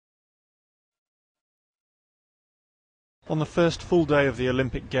On the first full day of the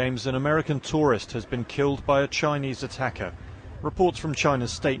Olympic Games, an American tourist has been killed by a Chinese attacker. Reports from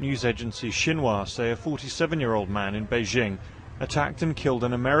China's state news agency Xinhua say a 47-year-old man in Beijing attacked and killed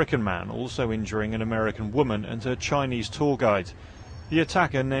an American man, also injuring an American woman and her Chinese tour guide. The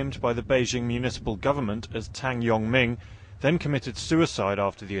attacker, named by the Beijing municipal government as Tang Yongming, then committed suicide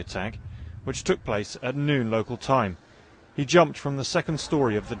after the attack, which took place at noon local time. He jumped from the second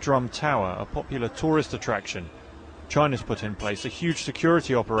story of the Drum Tower, a popular tourist attraction. China's put in place a huge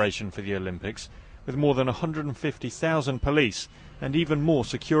security operation for the Olympics, with more than 150,000 police and even more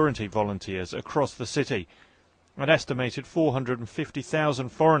security volunteers across the city. An estimated 450,000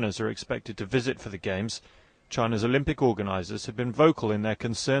 foreigners are expected to visit for the Games. China's Olympic organisers have been vocal in their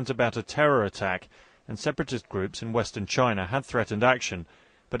concerns about a terror attack, and separatist groups in western China had threatened action,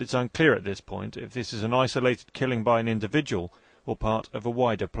 but it's unclear at this point if this is an isolated killing by an individual or part of a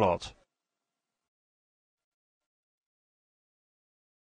wider plot.